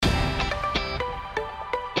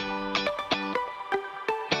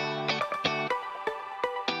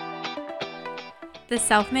The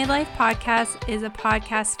Self-Made Life podcast is a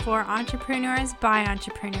podcast for entrepreneurs by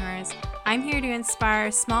entrepreneurs. I'm here to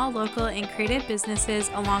inspire small, local, and creative businesses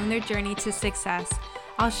along their journey to success.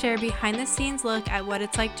 I'll share behind-the-scenes look at what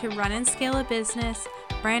it's like to run and scale a business,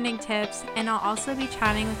 branding tips, and I'll also be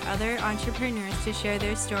chatting with other entrepreneurs to share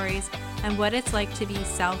their stories and what it's like to be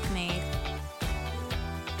self-made.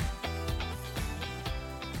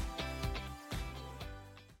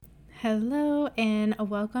 Hello and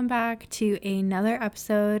welcome back to another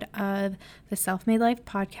episode of the Self-Made Life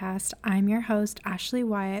podcast. I'm your host, Ashley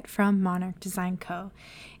Wyatt from Monarch Design Co.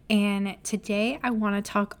 And today I want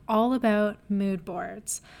to talk all about mood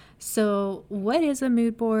boards. So what is a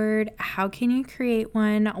mood board? How can you create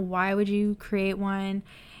one? Why would you create one?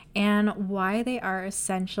 And why they are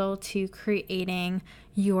essential to creating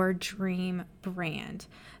your dream brand.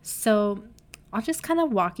 So I'll just kind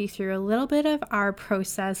of walk you through a little bit of our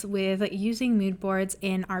process with using mood boards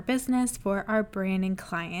in our business for our branding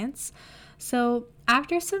clients. So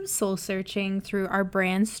after some soul searching through our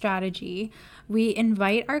brand strategy, we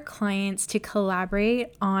invite our clients to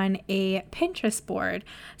collaborate on a Pinterest board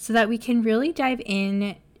so that we can really dive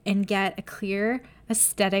in and get a clear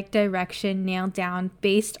aesthetic direction nailed down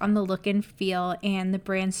based on the look and feel and the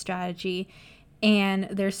brand strategy and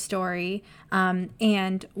their story,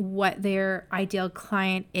 and what their ideal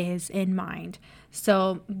client is in mind.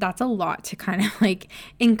 So that's a lot to kind of like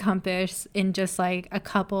encompass in just like a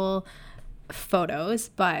couple photos,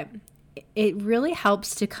 but it really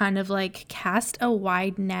helps to kind of like cast a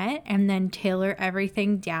wide net and then tailor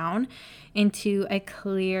everything down into a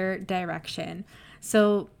clear direction.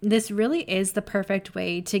 So this really is the perfect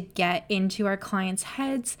way to get into our clients'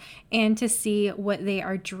 heads and to see what they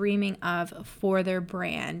are dreaming of for their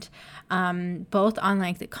brand, both on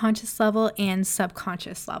like the conscious level and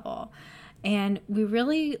subconscious level. And we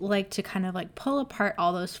really like to kind of like pull apart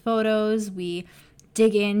all those photos. We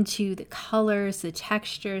dig into the colors, the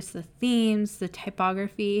textures, the themes, the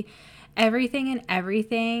typography, everything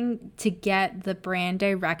to get the brand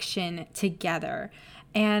direction together.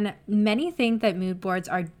 And many think that mood boards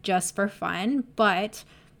are just for fun, but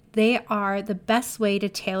they are the best way to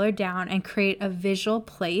tailor down and create a visual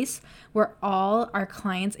place where all our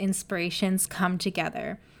clients' inspirations come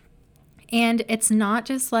together. And it's not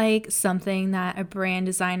just like something that a brand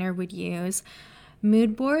designer would use.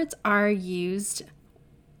 Mood boards are used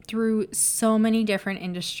through so many different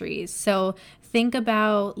industries. So think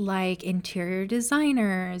about like interior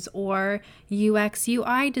designers or UX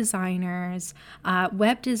UI designers,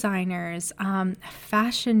 web designers,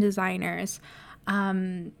 fashion designers,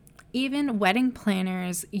 even wedding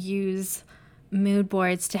planners use mood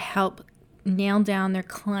boards to help nail down their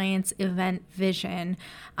client's event vision,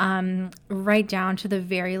 right down to the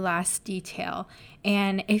very last detail.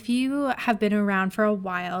 And if you have been around for a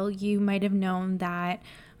while, you might have known that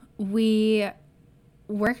we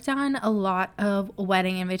worked on a lot of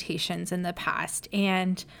wedding invitations in the past,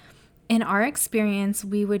 and in our experience,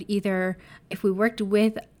 we would either, if we worked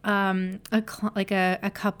with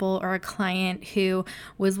a couple or a client who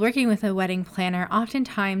was working with a wedding planner,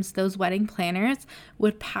 oftentimes those wedding planners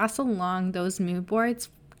would pass along those mood boards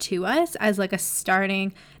to us as like a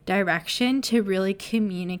starting direction to really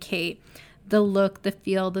communicate the look, the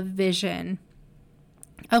feel, the vision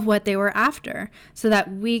of what they were after, so that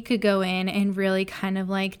we could go in and really kind of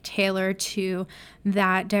like tailor to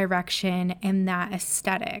that direction and that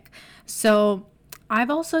aesthetic. So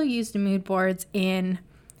I've also used mood boards in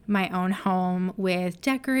my own home with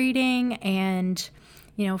decorating and,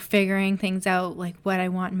 figuring things out, like what I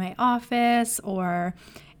want in my office or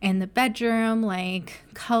in the bedroom, like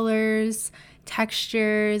colors,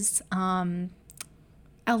 textures,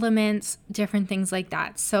 elements, different things like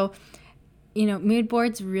that. So mood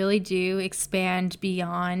boards really do expand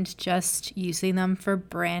beyond just using them for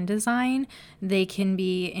brand design. They can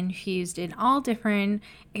be infused in all different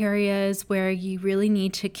areas where you really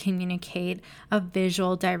need to communicate a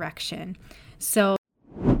visual direction. So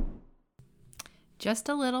just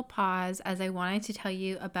a little pause as I wanted to tell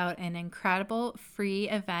you about an incredible free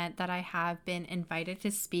event that I have been invited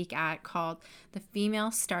to speak at called the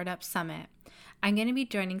Female Startup Summit. I'm going to be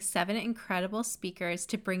joining 7 incredible speakers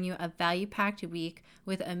to bring you a value-packed week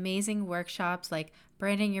with amazing workshops like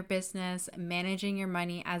branding your business, managing your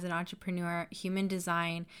money as an entrepreneur, human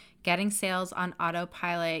design, getting sales on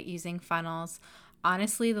autopilot using funnels,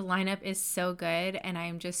 Honestly, the lineup is so good and I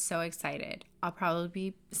am just so excited. I'll probably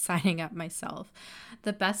be signing up myself.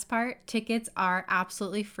 The best part, tickets are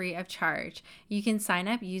absolutely free of charge. You can sign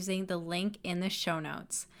up using the link in the show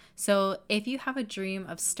notes. So if you have a dream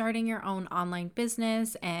of starting your own online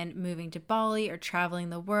business and moving to Bali or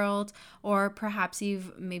traveling the world, or perhaps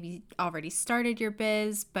you've maybe already started your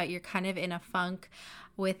biz, but you're kind of in a funk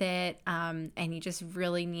with it, and you just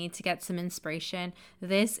really need to get some inspiration,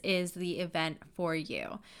 this is the event for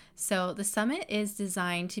you. So the summit is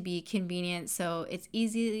designed to be convenient, so it's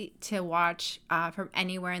easy to watch from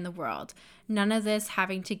anywhere in the world. None of this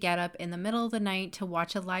having to get up in the middle of the night to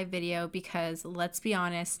watch a live video, because let's be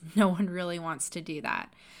honest, no one really wants to do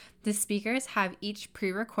that. The speakers have each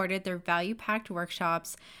pre-recorded their value-packed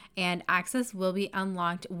workshops, and access will be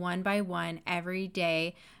unlocked one by one every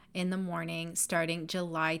day in the morning starting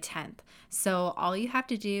July 10th. So all you have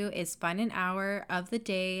to do is find an hour of the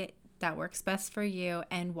day that works best for you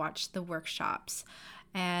and watch the workshops.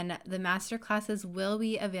 And the master classes will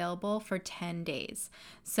be available for 10 days.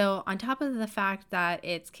 So on top of the fact that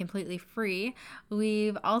it's completely free,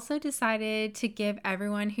 we've also decided to give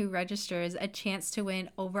everyone who registers a chance to win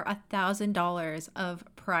over $1,000 of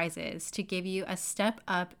prizes to give you a step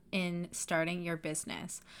up in starting your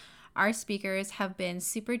business. Our speakers have been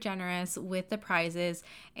super generous with the prizes,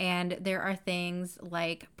 and there are things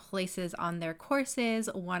like places on their courses,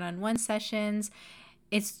 one-on-one sessions.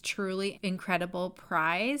 It's truly incredible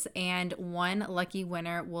prize, and one lucky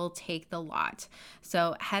winner will take the lot.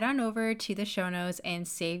 So head on over to the show notes and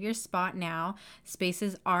save your spot now.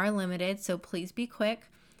 Spaces are limited, so please be quick.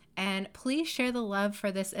 And please share the love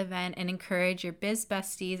for this event and encourage your biz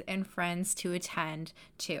besties and friends to attend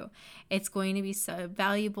too. It's going to be so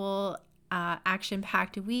valuable,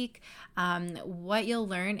 action-packed week. What you'll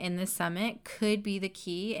learn in this summit could be the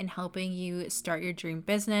key in helping you start your dream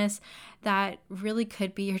business. That really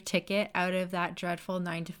could be your ticket out of that dreadful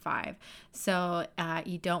 9 to 5. So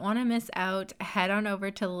you don't want to miss out. Head on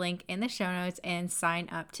over to the link in the show notes and sign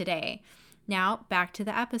up today. Now back to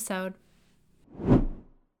the episode.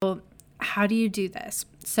 How do you do this?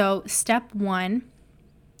 So step 1,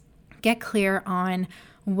 get clear on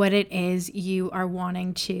what it is you are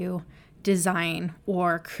wanting to design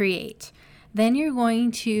or create. Then you're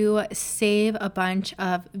going to save a bunch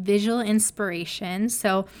of visual inspiration.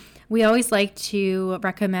 So we always like to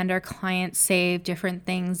recommend our clients save different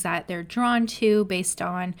things that they're drawn to based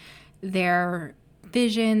on their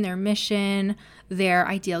vision, their mission, their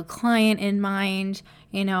ideal client in mind.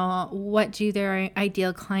 What do their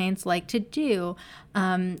ideal clients like to do?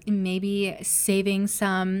 Maybe saving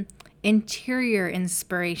some interior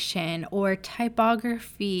inspiration or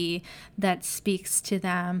typography that speaks to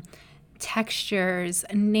them, textures,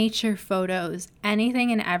 nature photos,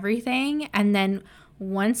 anything and everything. And then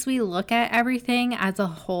once we look at everything as a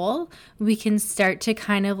whole, we can start to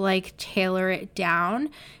kind of like tailor it down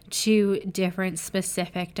to different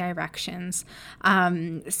specific directions.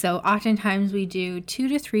 So oftentimes we do 2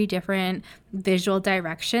 to 3 different visual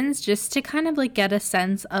directions just to kind of like get a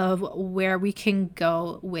sense of where we can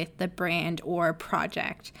go with the brand or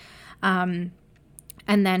project. And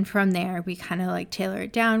then from there, we kind of like tailor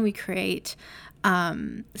it down. We create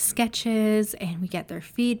sketches and we get their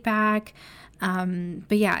feedback.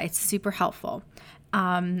 But yeah, it's super helpful.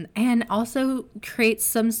 And also create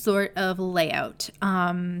some sort of layout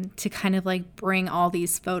to kind of like bring all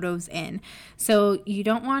these photos in. So you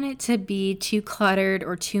don't want it to be too cluttered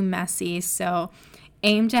or too messy. So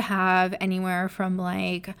aim to have anywhere from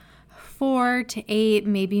like 4 to 8,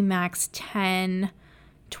 maybe max 10,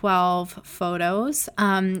 12 photos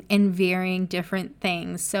in varying different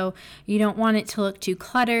things. So you don't want it to look too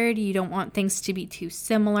cluttered. You don't want things to be too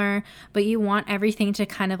similar, but you want everything to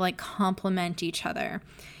kind of like complement each other.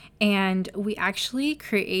 And we actually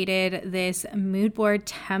created this mood board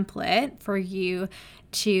template for you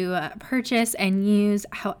to purchase and use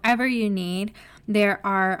however you need. There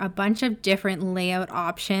are a bunch of different layout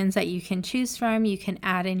options that you can choose from. You can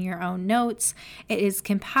add in your own notes. It is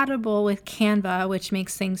compatible with Canva, which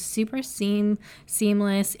makes things super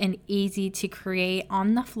seamless and easy to create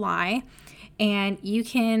on the fly. And you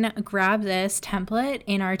can grab this template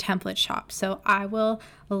in our template shop. So I will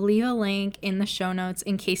leave a link in the show notes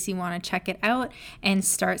in case you want to check it out and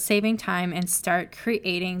start saving time and start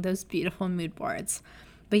creating those beautiful mood boards.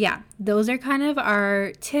 But yeah, those are kind of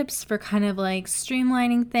our tips for kind of like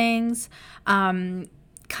streamlining things, kind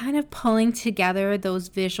of pulling together those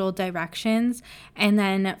visual directions, and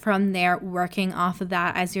then from there working off of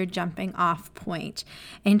that as your jumping off point.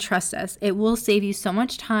 And trust us, it will save you so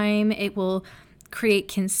much time. It will create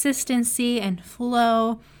consistency and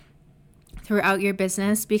flow throughout your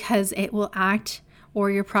business because it will act or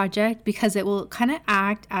your project, because it will kind of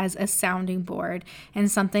act as a sounding board and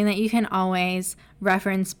something that you can always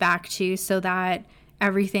reference back to so that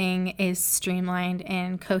everything is streamlined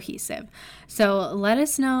and cohesive. So let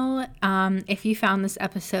us know if you found this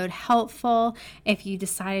episode helpful. If you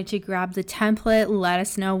decided to grab the template, let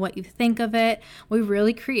us know what you think of it. We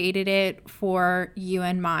really created it for you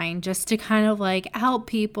in mind, just to kind of like help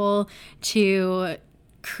people to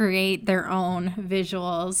create their own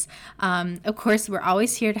visuals. Of course, we're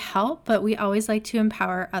always here to help, but we always like to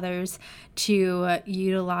empower others to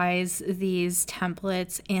utilize these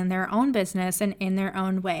templates in their own business and in their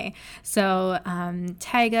own way. So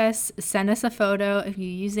tag us, send us a photo if you're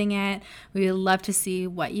using it. We would love to see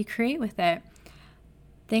what you create with it.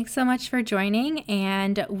 Thanks so much for joining,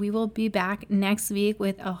 and we will be back next week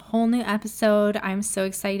with a whole new episode. I'm so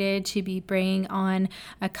excited to be bringing on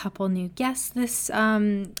a couple new guests this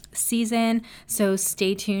season, so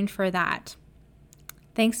stay tuned for that.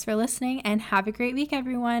 Thanks for listening, and have a great week,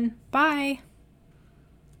 everyone. Bye!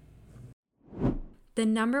 The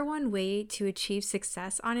number one way to achieve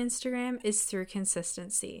success on Instagram is through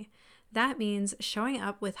consistency. That means showing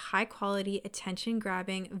up with high-quality,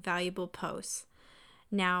 attention-grabbing, valuable posts.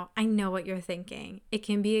 Now, I know what you're thinking. It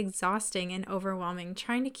can be exhausting and overwhelming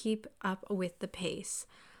trying to keep up with the pace.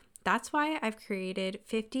 That's why I've created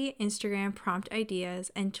 50 Instagram prompt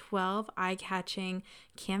ideas and 12 eye-catching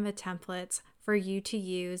Canva templates for you to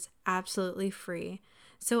use absolutely free.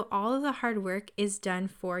 So all of the hard work is done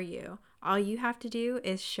for you. All you have to do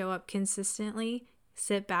is show up consistently,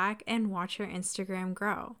 sit back, and watch your Instagram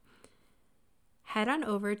grow. Head on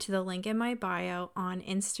over to the link in my bio on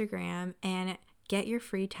Instagram and get your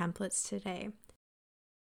free templates today.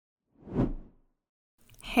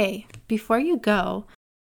 Hey, before you go,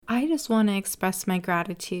 I just want to express my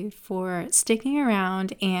gratitude for sticking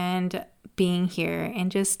around and being here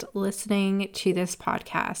and just listening to this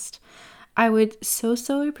podcast. I would so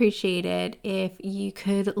appreciate it if you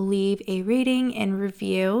could leave a rating and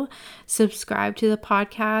review, subscribe to the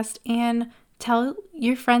podcast, and tell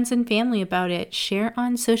your friends and family about it. Share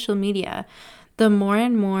on social media. The more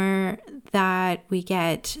and more that we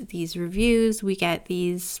get these reviews, we get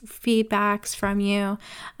these feedbacks from you,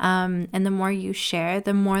 and the more you share,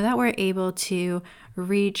 the more that we're able to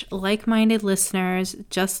reach like-minded listeners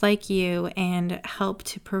just like you and help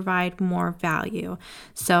to provide more value.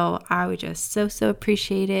 So I would just so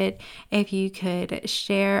appreciate it if you could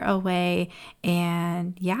share away.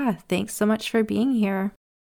 And yeah, thanks so much for being here.